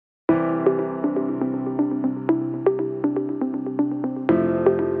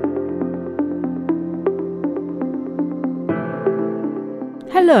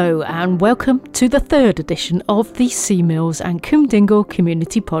Hello and welcome to the third edition of the Sea Mills and Coombe Dingle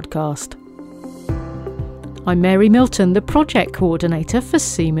Community Podcast. I'm Mary Milton, the Project Coordinator for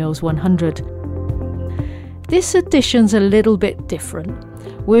Sea Mills 100. This edition's a little bit different.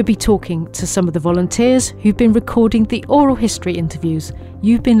 We'll be talking to some of the volunteers who've been recording the oral history interviews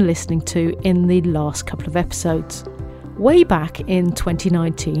you've been listening to in the last couple of episodes. Way back in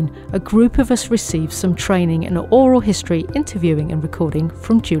 2019, a group of us received some training in oral history interviewing and recording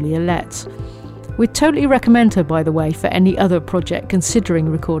from Julia Letts. We'd totally recommend her, by the way, for any other project considering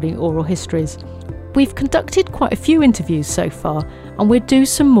recording oral histories. We've conducted quite a few interviews so far, and we'll do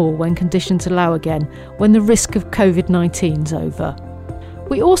some more when conditions allow again, when the risk of COVID-19's over.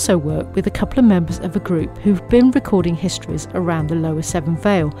 We also work with a couple of members of a group who've been recording histories around the Lower Severn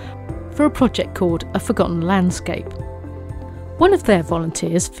Vale for a project called A Forgotten Landscape. One of their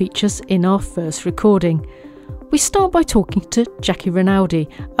volunteers features in our first recording. We start by talking to Jackie Rinaldi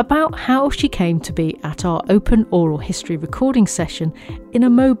about how she came to be at our open oral history recording session in a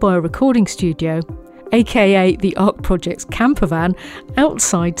mobile recording studio, aka the ARC Project's camper van,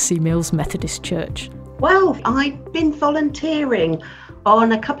 outside Sea Mills Methodist Church. Well, I've been volunteering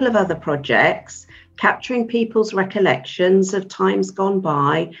on a couple of other projects, capturing people's recollections of times gone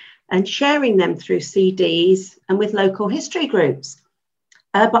by and sharing them through CDs and with local history groups.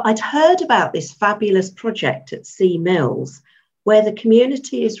 But I'd heard about this fabulous project at Sea Mills, where the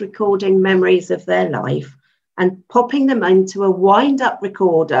community is recording memories of their life and popping them into a wind-up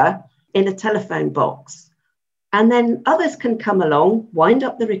recorder in a telephone box. And then others can come along, wind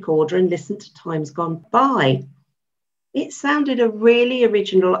up the recorder and listen to times gone by. It sounded a really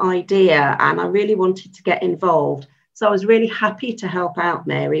original idea and I really wanted to get involved. So I was really happy to help out,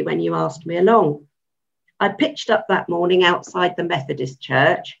 Mary, when you asked me along. I pitched up that morning outside the Methodist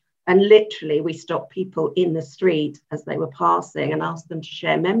Church and literally we stopped people in the street as they were passing and asked them to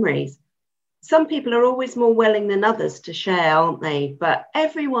share memories. Some people are always more willing than others to share, aren't they? But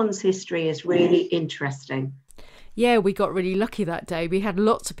everyone's history is really interesting. Yeah, we got really lucky that day. We had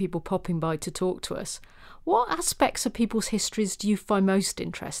lots of people popping by to talk to us. What aspects of people's histories do you find most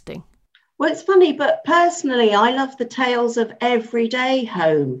interesting? Well, it's funny, but personally, I love the tales of everyday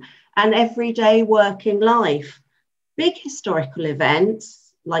home and everyday working life. Big historical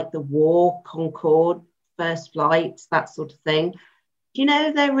events like the war, Concorde, first flights, that sort of thing. You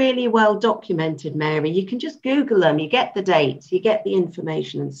know, they're really well documented, Mary. You can just Google them, you get the dates, you get the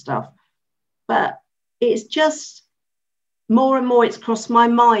information and stuff. But it's just more and more, it's crossed my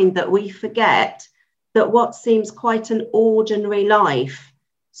mind that we forget that what seems quite an ordinary life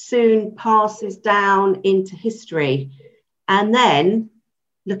soon passes down into history. And then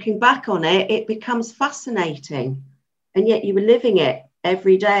looking back on it, it becomes fascinating. And yet you were living it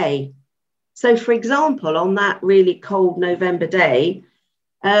every day. So, for example, on that really cold November day,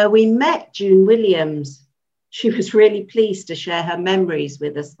 we met June Williams. She was really pleased to share her memories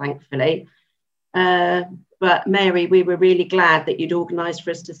with us, thankfully. But Mary, we were really glad that you'd organised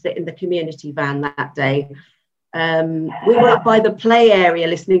for us to sit in the community van that day. We were up by the play area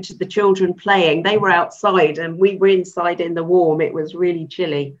listening to the children playing. They were outside and we were inside in the warm. It was really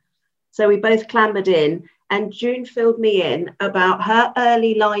chilly. So we both clambered in and June filled me in about her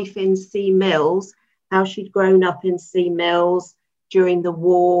early life in Sea Mills, how she'd grown up in Sea Mills during the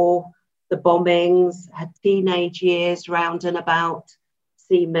war, the bombings, her teenage years round and about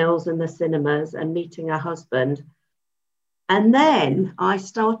Sea Mills and the cinemas and meeting her husband. And then I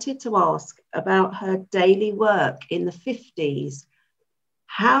started to ask about her daily work in the 50s,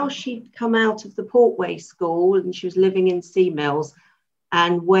 how she'd come out of the Portway School and she was living in Sea Mills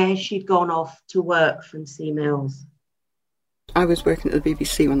and where she'd gone off to work from Sea Mills. I was working at the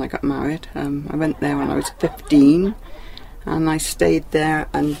BBC when I got married. I went there when I was 15 and I stayed there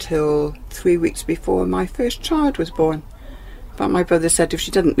until 3 weeks before my first child was born. But my brother said if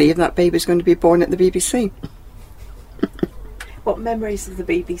she didn't leave, that baby was going to be born at the BBC. What memories of the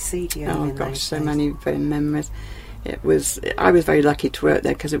BBC do you have? Oh gosh, so many memories. I was very lucky to work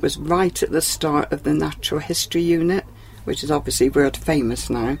there because it was right at the start of the Natural History Unit, which is obviously world famous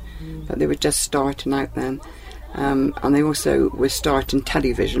now, but they were just starting out then. And they also were starting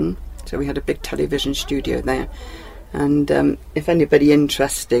television, so we had a big television studio there. And if anybody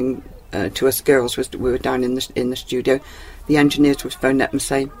interesting to us girls we were down in the studio, the engineers would phone up and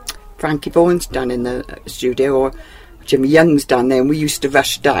say, Frankie Vaughan's down in the studio, or Jimmy Young's down there, and we used to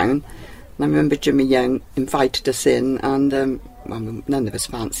rush down. And I remember Jimmy Young invited us in, and well, none of us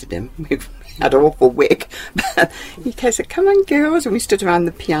fancied him. We had an awful wig. But he said, come on girls, and we stood around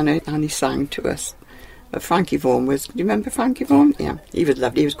the piano and he sang to us. But Frankie Vaughan was, do you remember Frankie Vaughan? Yeah, he was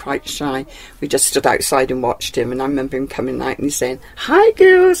lovely. He was quite shy. We just stood outside and watched him, and I remember him coming out and he's saying, "Hi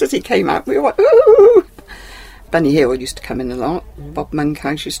girls," as he came out. We were like, "Ooh!" Bunny Hill used to come in a lot. Bob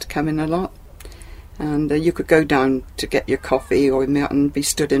Monkhouse used to come in a lot. And you could go down to get your coffee or and be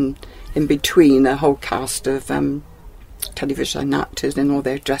stood in between a whole cast of television actors in all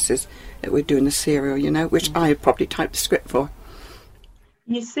their dresses that were doing the serial, you know, which I had probably typed the script for.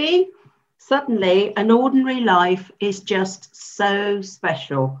 You see, suddenly an ordinary life is just so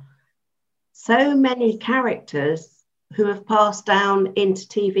special. So many characters who have passed down into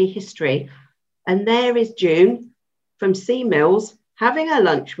TV history. And there is June from Sea Mills having her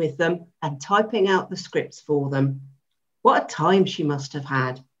lunch with them and typing out the scripts for them. What a time she must have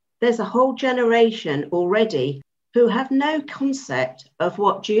had. There's a whole generation already who have no concept of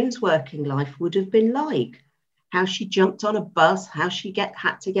what June's working life would have been like. How she jumped on a bus, how she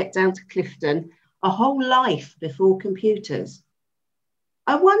had to get down to Clifton, a whole life before computers.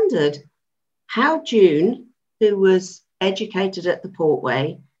 I wondered how June, who was educated at the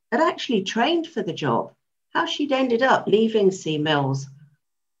Portway, had actually trained for the job, how she'd ended up leaving Sea Mills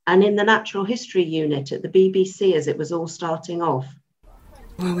and in the Natural History Unit at the BBC as it was all starting off.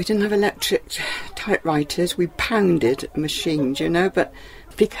 Well, we didn't have electric typewriters, we pounded machines, you know, but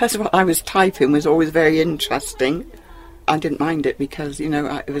because what I was typing was always very interesting, I didn't mind it because, you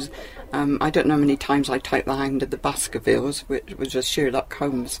know, it was, I don't know how many times I typed The Hound of the Baskervilles, which was a Sherlock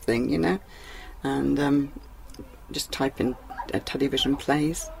Holmes thing, you know, and just typing television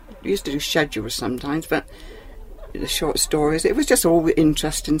plays. We used to do schedules sometimes, but the short stories, it was just all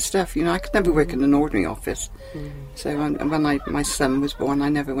interesting stuff, you know. I could never work in an ordinary office. So when my son was born, I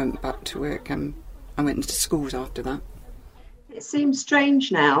never went back to work. I went into schools after that. It seems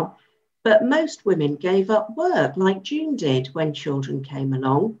strange now, but most women gave up work like June did when children came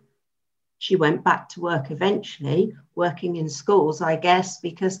along. She went back to work eventually, working in schools, I guess,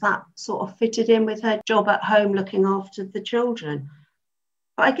 because that sort of fitted in with her job at home looking after the children.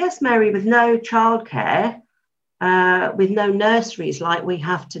 But I guess, Mary, with no childcare, with no nurseries like we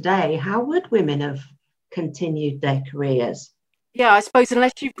have today, how would women have continued their careers? Yeah, I suppose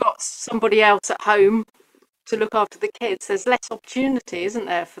unless you've got somebody else at home to look after the kids, there's less opportunity, isn't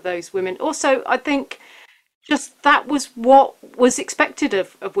there, for those women? Also, I think just that was what was expected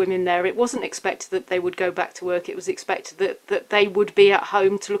of women there. It wasn't expected that they would go back to work. It was expected that they would be at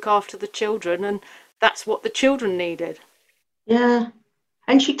home to look after the children, and that's what the children needed. Yeah.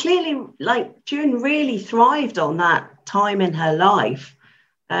 And she clearly, like June, really thrived on that time in her life,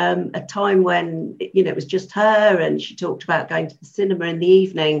 a time when, you know, it was just her, and she talked about going to the cinema in the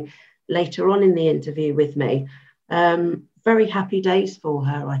evening later on in the interview with me. Very happy days for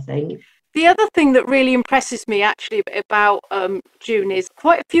her, I think. The other thing that really impresses me actually about June is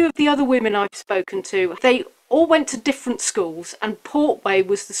quite a few of the other women I've spoken to, they all went to different schools, and Portway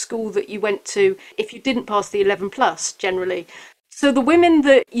was the school that you went to if you didn't pass the 11 plus generally. So the women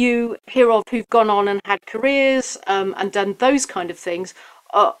that you hear of who've gone on and had careers and done those kind of things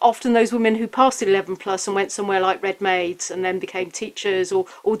are often those women who passed the 11 plus and went somewhere like Red Maids and then became teachers or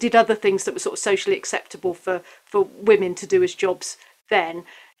did other things that were sort of socially acceptable for women to do as jobs then.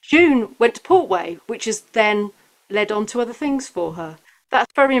 June went to Portway, which has then led on to other things for her.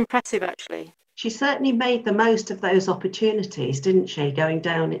 That's very impressive, actually. She certainly made the most of those opportunities, didn't she, going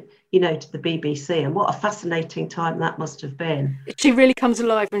down, you know, to the BBC, and what a fascinating time that must have been. She really comes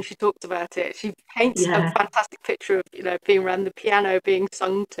alive when she talks about it. She paints a fantastic picture of, you know, being around the piano being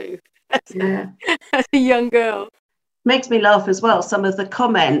sung to as a young girl. Makes me laugh as well, some of the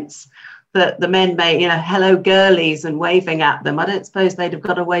comments that the men made, you know, hello girlies and waving at them. I don't suppose they'd have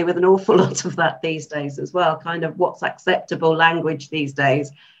got away with an awful lot of that these days as well. Kind of what's acceptable language these days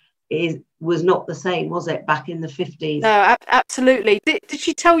was not the same, was it, back in the 50s? No, absolutely. Did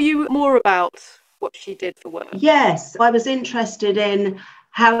she tell you more about what she did for work? Yes, I was interested in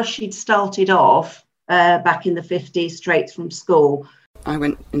how she'd started off back in the 50s, straight from school. I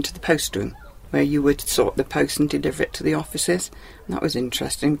went into the post room where you would sort the post and deliver it to the offices. And that was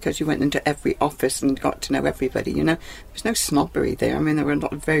interesting because you went into every office and got to know everybody, you know. There was no snobbery there. I mean, there were a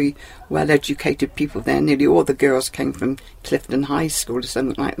lot of very well-educated people there. Nearly all the girls came from Clifton High School or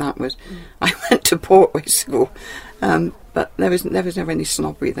something like that. I went to Portway School, but there was never any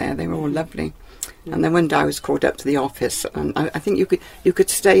snobbery there. They were all lovely. And then one day I was called up to the office, and I think you could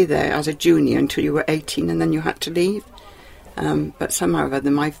stay there as a junior until you were 18, and then you had to leave. But somehow or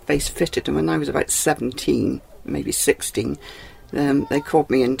other my face fitted, and when I was about 17, maybe 16, they called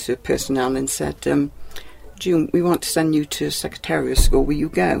me into personnel and said, June, we want to send you to secretarial school, will you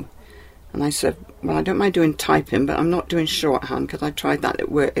go? And I said, well, I don't mind doing typing, but I'm not doing shorthand because I tried that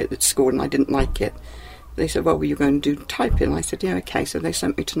at work at school and I didn't like it. they said, well, were you going to do typing? I said, yeah, okay. So they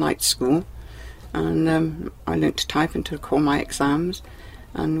sent me to night school, and I learnt to type and took all my exams.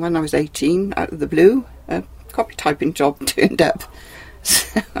 And when I was 18, out of the blue, a copy typing job turned up.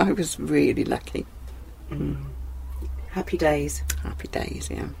 So I was really lucky. Happy days. Happy days,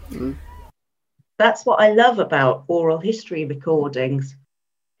 yeah. That's what I love about oral history recordings.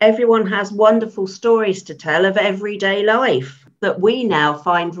 Everyone has wonderful stories to tell of everyday life that we now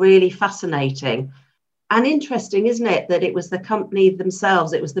find really fascinating. And interesting, isn't it, that it was the company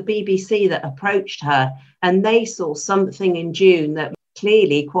themselves, it was the BBC that approached her, and they saw something in June that was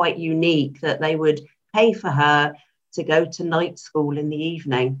clearly quite unique, that they would pay for her to go to night school in the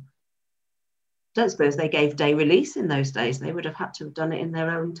evening. Don't suppose they gave day release in those days. They would have had to have done it in their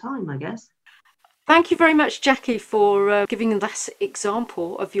own time, I guess. Thank you very much, Jackie, for giving that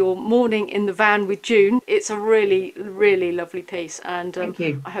example of your morning in the van with June. It's a really, really lovely piece, and Thank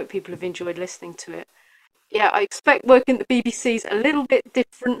you. I hope people have enjoyed listening to it. Yeah, I expect working at the BBC is a little bit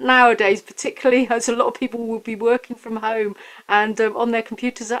different nowadays, particularly as a lot of people will be working from home and on their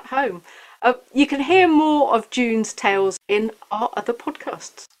computers at home. You can hear more of June's tales in our other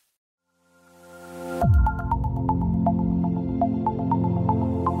podcasts.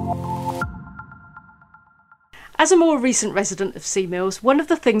 As a more recent resident of Seamills, one of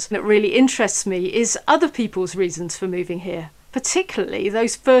the things that really interests me is other people's reasons for moving here, particularly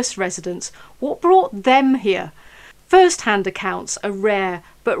those first residents. What brought them here? First-hand accounts are rare,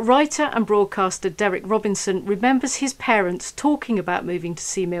 but writer and broadcaster Derek Robinson remembers his parents talking about moving to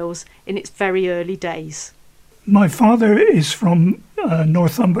Seamills in its very early days. My father is from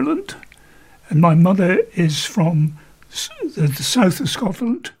Northumberland, and my mother is from the south of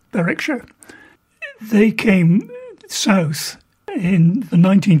Scotland, Berwickshire. They came south in the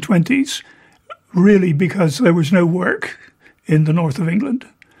 1920s, really because there was no work in the north of England.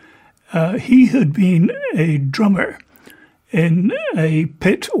 He had been a drummer in a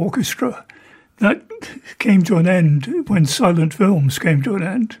pit orchestra that came to an end when silent films came to an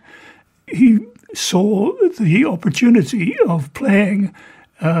end. He saw the opportunity of playing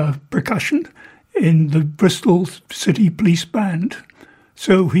percussion in the Bristol City Police Band.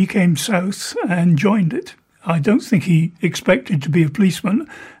 So he came south and joined it. I don't think he expected to be a policeman.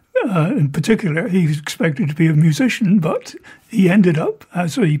 In particular, he expected to be a musician, but he ended up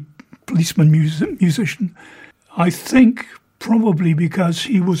as a policeman musician. I think probably because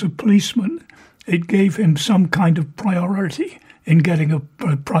he was a policeman, it gave him some kind of priority in getting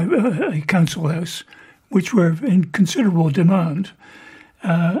a council house, which were in considerable demand.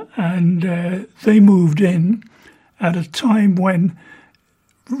 And they moved in at a time when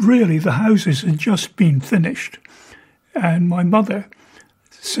really the houses had just been finished. And my mother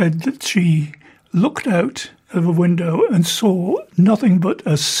said that she looked out of a window and saw nothing but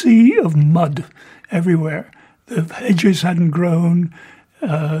a sea of mud everywhere. The hedges hadn't grown,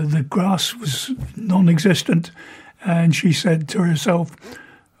 the grass was non-existent, and she said to herself,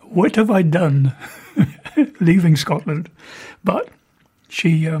 "What have I done?" leaving Scotland. But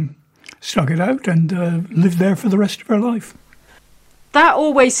she stuck it out and lived there for the rest of her life. That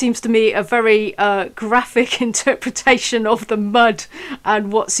always seems to me a very graphic interpretation of the mud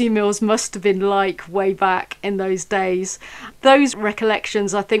and what Seamills must have been like way back in those days. Those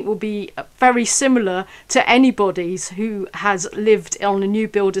recollections, I think, will be very similar to anybody's who has lived on a new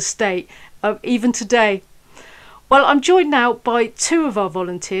build estate, even today. Well, I'm joined now by two of our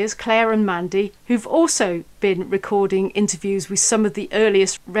volunteers, Claire and Mandy, who've also been recording interviews with some of the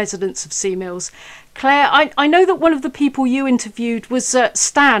earliest residents of Seamills. Claire, I know that one of the people you interviewed was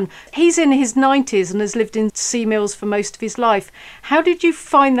Stan. He's in his 90s and has lived in Seamills for most of his life. How did you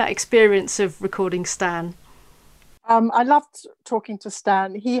find that experience of recording Stan? I loved talking to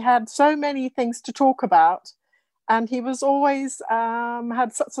Stan. He had so many things to talk about, and he was always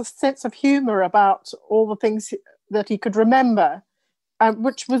had such a sense of humour about all the things that he could remember,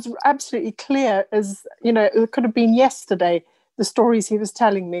 which was absolutely clear as, you know, it could have been yesterday, the stories he was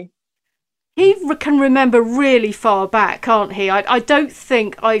telling me. He can remember really far back, can't he? I don't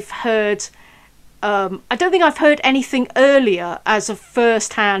think I've heard anything earlier as a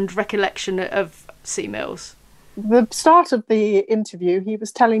first-hand recollection of Seamills. The start of the interview, he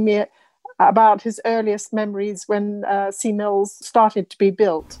was telling me about his earliest memories when Seamills started to be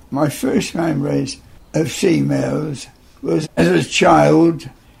built. My first memories of Seamills was as a child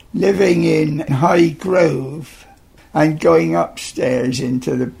living in High Grove and going upstairs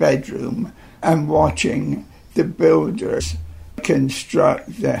into the bedroom and watching the builders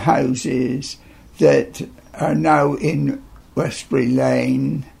construct the houses that are now in Westbury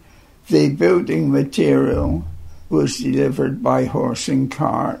Lane. The building material was delivered by horse and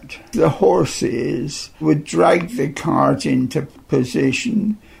cart. The horses would drag the cart into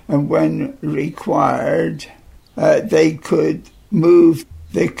position, and when required, they could move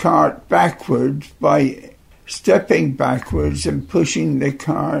the cart backwards by stepping backwards and pushing the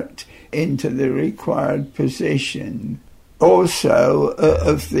cart into the required position. Also,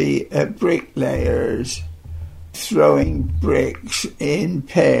 of the bricklayers throwing bricks in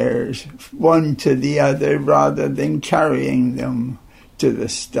pairs, one to the other, rather than carrying them to the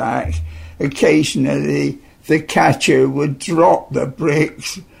stack. Occasionally, the catcher would drop the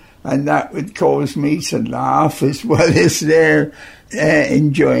bricks, and that would cause me to laugh as well as they're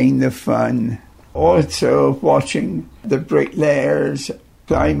enjoying the fun. Also, watching the bricklayers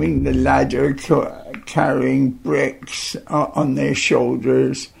climbing the ladder, carrying bricks on their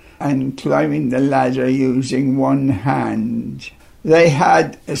shoulders, and climbing the ladder using one hand. They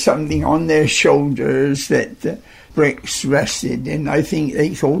had something on their shoulders that the bricks rested in. I think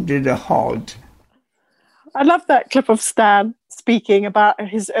they called it a hod. I love that clip of Stan speaking about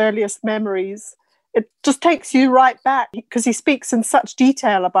his earliest memories. It just takes you right back because he speaks in such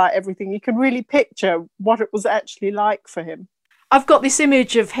detail about everything. You can really picture what it was actually like for him. I've got this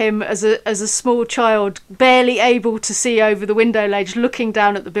image of him as a small child, barely able to see over the window ledge, looking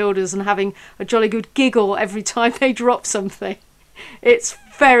down at the builders and having a jolly good giggle every time they drop something. It's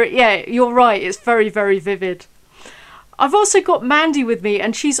very, yeah, you're right, it's very, very vivid. I've also got Mandy with me,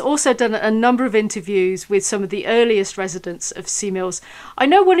 and she's also done a number of interviews with some of the earliest residents of Seamills. I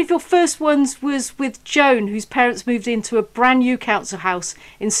know one of your first ones was with Joan, whose parents moved into a brand new council house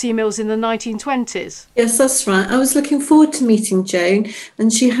in Seamills in the 1920s. Yes, that's right. I was looking forward to meeting Joan,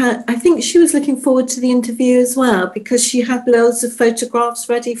 and I think she was looking forward to the interview as well, because she had loads of photographs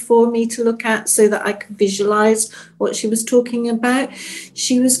ready for me to look at so that I could visualise what she was talking about.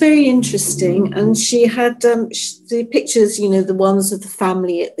 She was very interesting, and she had the pictures, the ones of the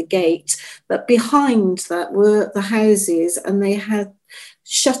family at the gate, but behind that were the houses, and they had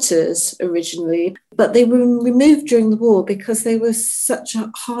shutters originally, but they were removed during the war because they were such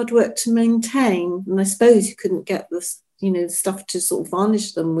hard work to maintain, and I suppose you couldn't get the stuff to sort of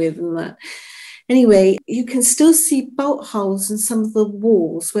varnish them with and that. Anyway, you can still see bolt holes in some of the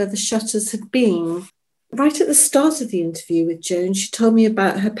walls where the shutters had been. Right at the start of the interview with Joan, she told me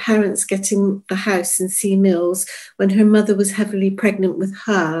about her parents getting the house in Seamills when her mother was heavily pregnant with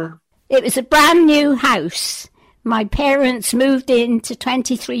her. It was a brand new house. My parents moved into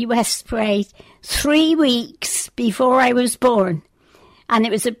 23 West Parade 3 weeks before I was born. And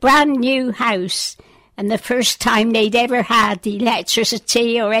it was a brand new house. And the first time they'd ever had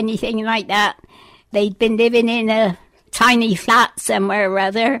electricity or anything like that. They'd been living in a tiny flat somewhere or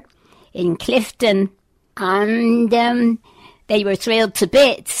other in Clifton. And they were thrilled to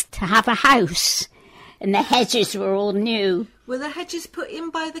bits to have a house. And the hedges were all new. Were the hedges put in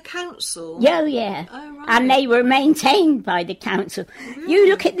by the council? Oh, yeah. Oh, right. And they were maintained by the council. Really? You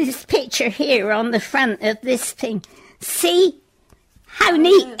look at this picture here on the front of this thing. See how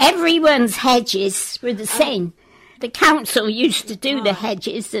neat everyone's hedges were the same. The council used to do the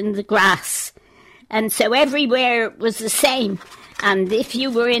hedges and the grass. And so everywhere was the same. And if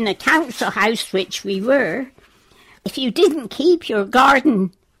you were in a council house, which we were, if you didn't keep your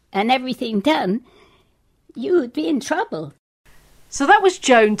garden and everything done, you would be in trouble. So that was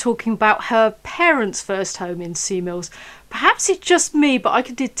Joan talking about her parents' first home in Seamills. Perhaps it's just me, but I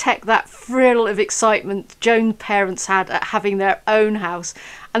could detect that thrill of excitement Joan's parents had at having their own house.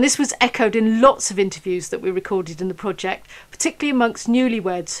 And this was echoed in lots of interviews that we recorded in the project, particularly amongst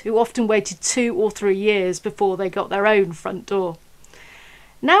newlyweds who often waited 2 or 3 years before they got their own front door.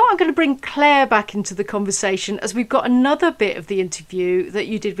 Now I'm going to bring Claire back into the conversation as we've got another bit of the interview that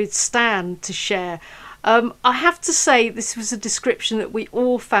you did with Stan to share. I have to say this was a description that we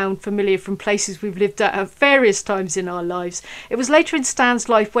all found familiar from places we've lived at various times in our lives. It was later in Stan's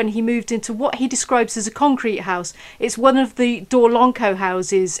life when he moved into what he describes as a concrete house. It's one of the Dorlonco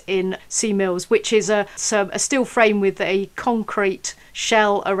houses in Seamills, which is a steel frame with a concrete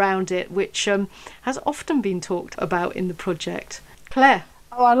shell around it, which has often been talked about in the project. Claire.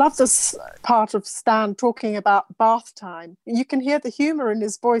 Oh, I love this part of Stan talking about bath time. You can hear the humour in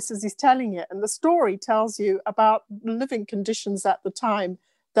his voice as he's telling it, and the story tells you about the living conditions at the time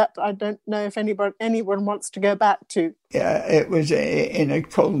that I don't know if anyone wants to go back to. Yeah, it was in a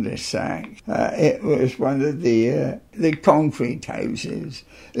cul-de-sac. It was one of the concrete houses.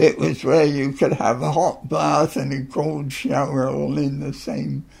 It was where you could have a hot bath and a cold shower all in the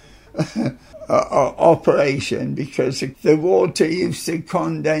same operation, because the water used to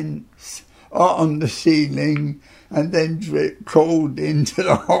condense on the ceiling and then drip cold into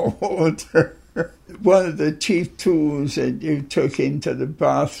the hot water. One of the chief tools that you took into the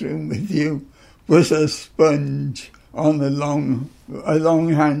bathroom with you was a sponge on a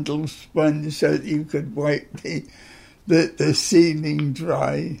long-handled sponge so that you could wipe the ceiling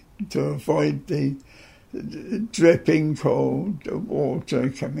dry to avoid the dripping cold water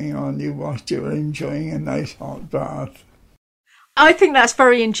coming on you whilst you were enjoying a nice hot bath. I think that's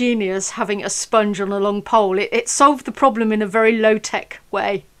very ingenious, having a sponge on a long pole. It solved the problem in a very low-tech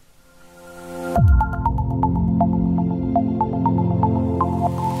way.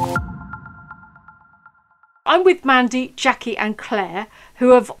 I'm with Mandy, Jackie and Claire, who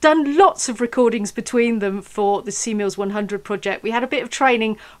have done lots of recordings between them for the Sea Meals 100 project. We had a bit of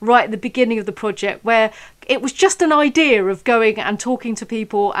training right at the beginning of the project where it was just an idea of going and talking to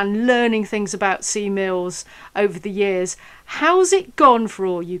people and learning things about sea meals over the years. How's it gone for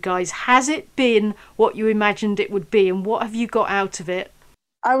all you guys? Has it been what you imagined it would be, and what have you got out of it?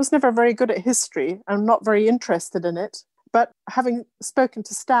 I was never very good at history. I'm not very interested in it. But having spoken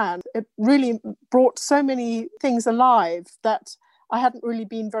to Stan, it really brought so many things alive that I hadn't really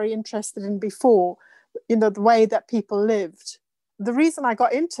been very interested in before, the way that people lived. The reason I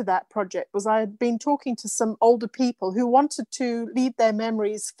got into that project was I had been talking to some older people who wanted to leave their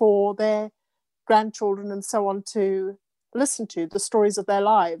memories for their grandchildren and so on to listen to, the stories of their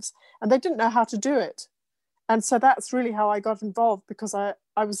lives, and they didn't know how to do it. And so that's really how I got involved, because I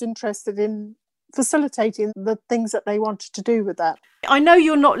was interested in facilitating the things that they wanted to do with that. I know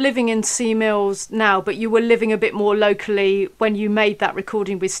you're not living in Sea Meals now, but you were living a bit more locally when you made that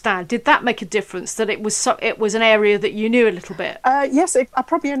recording with Stan. Did that make a difference, that it was an area that you knew a little bit? Yes, I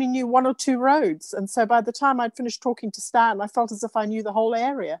probably only knew one or two roads. And so by the time I'd finished talking to Stan, I felt as if I knew the whole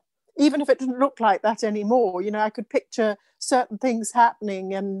area. Even if it didn't look like that anymore, I could picture certain things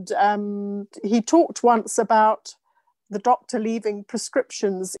happening. And he talked once about the doctor leaving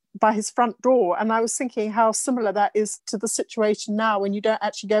prescriptions by his front door. And I was thinking how similar that is to the situation now when you don't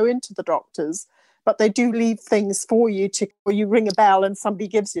actually go into the doctors, but they do leave things for you or you ring a bell and somebody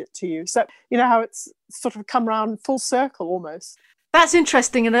gives it to you. So, how it's sort of come around full circle almost. That's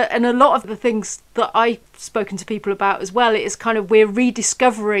interesting, and a lot of the things that I've spoken to people about as well, it is kind of we're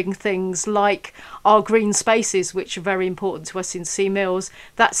rediscovering things like our green spaces, which are very important to us in Sea Meals.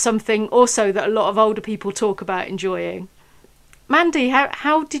 That's something also that a lot of older people talk about enjoying. Mandy,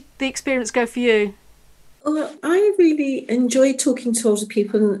 how did the experience go for you? Well, I really enjoyed talking to older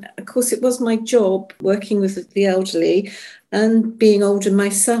people, and of course it was my job working with the elderly and being older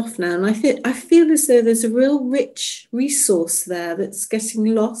myself now. And I feel as though there's a real rich resource there that's getting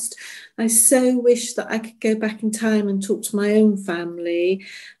lost. I so wish that I could go back in time and talk to my own family.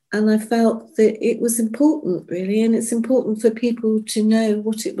 And I felt that it was important, really, and it's important for people to know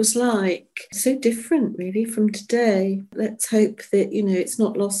what it was like. So different, really, from today. Let's hope that, it's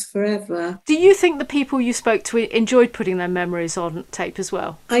not lost forever. Do you think the people you spoke to enjoyed putting their memories on tape as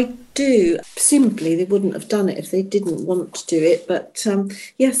well? I do. Presumably they wouldn't have done it if they didn't want to do it. But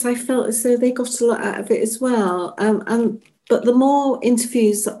yes, I felt as though they got a lot out of it as well. But the more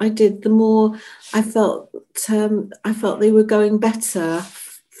interviews that I did, the more I felt they were going better.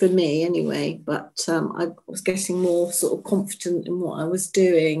 For me anyway, but I was getting more sort of confident in what I was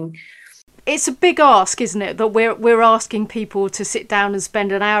doing. It's a big ask, isn't it, that we're asking people to sit down and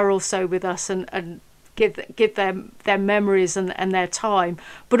spend an hour or so with us and give them their memories and their time.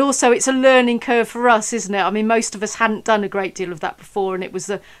 But also it's a learning curve for us, isn't it? I mean, most of us hadn't done a great deal of that before, and it was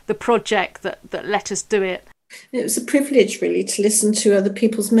the project that let us do it. It was a privilege, really, to listen to other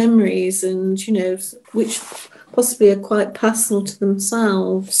people's memories and, which possibly are quite personal to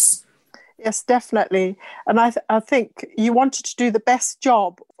themselves. Yes, definitely. And I think you wanted to do the best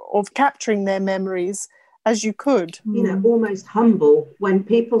job of capturing their memories as you could. Almost humble when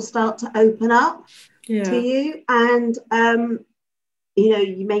people start to open up to you. And,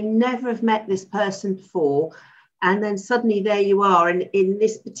 you may never have met this person before. And then suddenly there you are. And in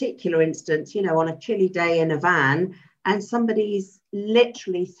this particular instance, on a chilly day in a van, and somebody's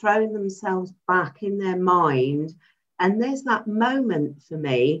literally thrown themselves back in their mind. And there's that moment for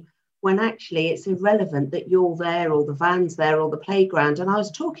me when actually it's irrelevant that you're there or the van's there or the playground. And I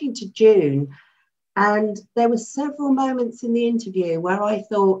was talking to June, and there were several moments in the interview where I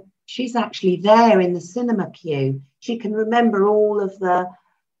thought, she's actually there in the cinema queue. She can remember all of the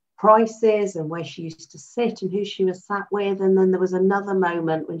prices and where she used to sit and who she was sat with. And then there was another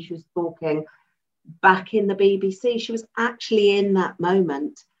moment when she was talking back in the BBC. She was actually in that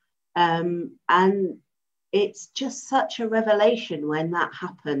moment. And it's just such a revelation when that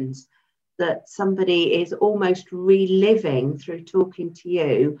happens, that somebody is almost reliving through talking to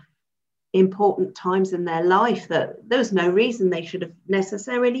you important times in their life that there was no reason they should have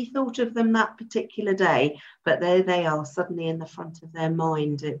necessarily thought of them that particular day, but there they are suddenly in the front of their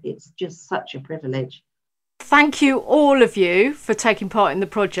mind. It's just such a privilege. Thank you, all of you, for taking part in the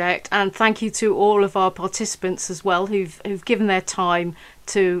project, and thank you to all of our participants as well who've given their time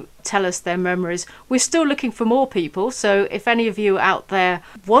to tell us their memories. We're still looking for more people, so if any of you out there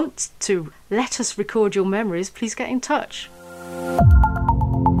want to let us record your memories, please get in touch.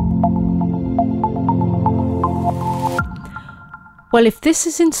 Well, if this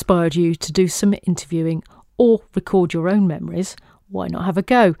has inspired you to do some interviewing or record your own memories, why not have a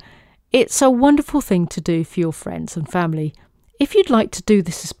go? It's a wonderful thing to do for your friends and family. If you'd like to do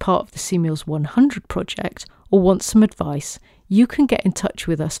this as part of the CMeals 100 project or want some advice, you can get in touch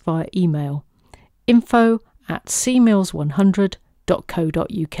with us via email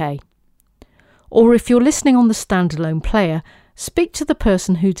info@cmeals100.co.uk. Or if you're listening on the standalone player, speak to the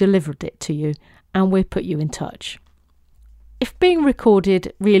person who delivered it to you and we'll put you in touch. If being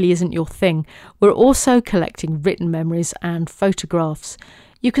recorded really isn't your thing, we're also collecting written memories and photographs.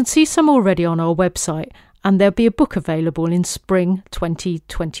 You can see some already on our website, and there'll be a book available in spring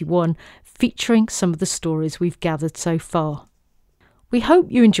 2021 featuring some of the stories we've gathered so far. We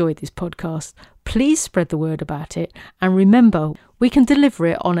hope you enjoyed this podcast. Please spread the word about it, and remember, we can deliver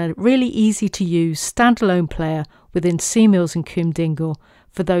it on a really easy to use standalone player within CMeals and Coombe Dingle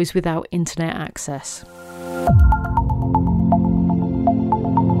for those without internet access.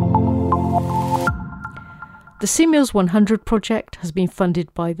 The CMeals 100 project has been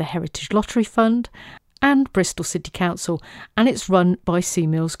funded by the Heritage Lottery Fund and Bristol City Council, and it's run by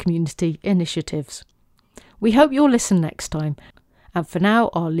CMeals Community Initiatives. We hope you'll listen next time, and for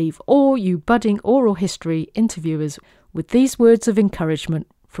now I'll leave all you budding oral history interviewers with these words of encouragement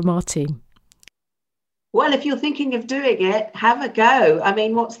from our team. Well, if you're thinking of doing it, have a go. I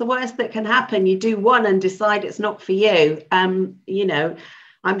mean, what's the worst that can happen? You do one and decide it's not for you.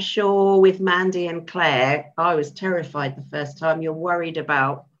 I'm sure with Mandy and Claire, I was terrified the first time. You're worried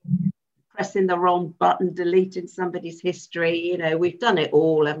about pressing the wrong button, deleting somebody's history. We've done it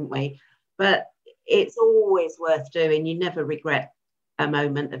all, haven't we? But it's always worth doing. You never regret a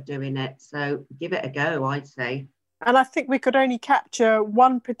moment of doing it. So give it a go, I'd say. And I think we could only capture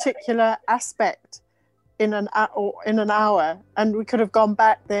one particular aspect in an hour, and we could have gone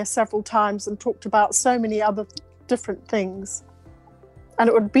back there several times and talked about so many other different things. And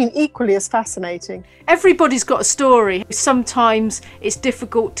it would have been equally as fascinating. Everybody's got a story. Sometimes it's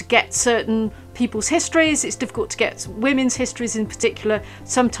difficult to get certain people's histories. It's difficult to get women's histories in particular.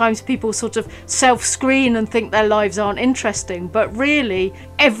 Sometimes people sort of self-screen and think their lives aren't interesting. But really,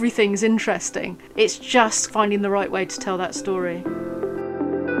 everything's interesting. It's just finding the right way to tell that story.